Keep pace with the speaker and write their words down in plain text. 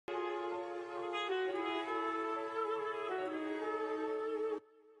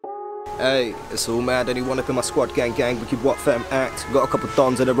Hey, it's all mad that he want up in my squad, gang, we keep what fam act. Got a couple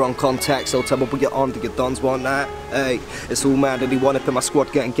dons in the wrong contact, so tell me we get on to your dons want that. Hey, it's all mad that he want up in my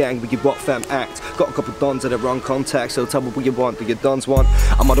squad, gang, we keep what fam act. Got a couple dons in the wrong contact, so tell me what you want to your dons want.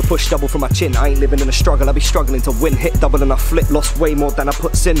 I'm on a push double from my chin, I ain't living in a struggle, I be struggling to win. Hit double and I flip, lost way more than I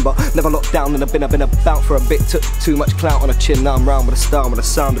put in, but never locked down in the bin. I've been about for a bit, took too much clout on a chin. Now I'm round with a style, with a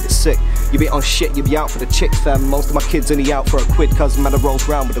sound a bit sick. You be on shit, you be out for the chicks, fam. Most of my kids only out for a quid, cause man rolls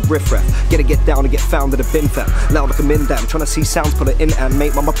round with a riff-raff. Get down and get found in the bin, fam. Loud like I'm in damn, trying to see sounds, put it in and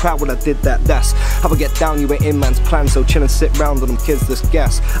make mama proud when I did that. That's how I get down, you ain't in man's plan, so chill and sit round on them kids, this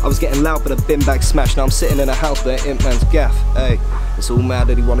gas. I was getting loud but the bin bag smashed, now I'm sitting in a house with an in man's gaff. Hey, it's all mad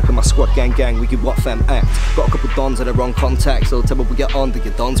that he wanna come my squad, gang, we give what fam act. Got a couple dons in the wrong contact, so tell me we get on to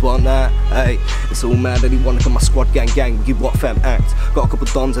your dons want that. Hey, it's all mad that he wanna come my squad, gang, we give what fam act. Got a couple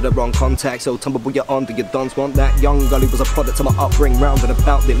dons in the wrong contact, so tell me we get on to your dons want that. Young gully was a product of my upbringing, round and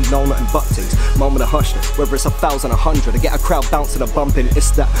about, didn't know nothing but things. Moment of hushness, whether it's 1,000, 100, I get a crowd bouncing and bumping.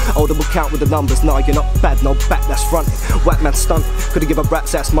 It's that older will count with the numbers. Nah, you're not bad, no back, that's fronting. Whack man stunt, could've give a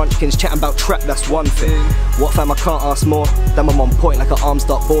rat's ass munchkins. Chatting about trap, that's one thing. What fam, I can't ask more. Damn, I'm on point like an arms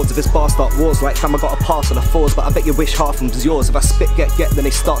start boards. If it's bar start wars, like fam, I got a pass on the fours, but I bet you wish half of them's yours. If I spit, get, then they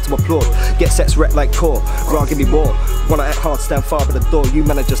start to applaud. Get sets wrecked like core, grant give me more. Wanna act hard, stand far by the door. You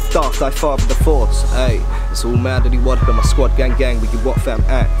man are just daft, die far with the force. Hey, it's all mad that he want up in my squad, gang, we give what fam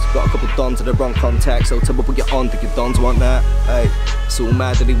act. Got a couple dons in the wrong contact, so tell me we get on to your dons want that. Hey, it's all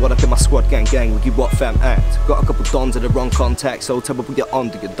mad that he want up in my squad, gang, we give what fam act. Got a couple dons in the wrong contact, so tell me we get on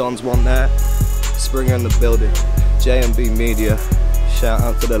to your dons want that. Springa in the building, JMBmedia. Shout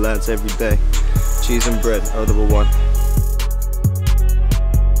out to the lads every day. Cheese and bread, 011.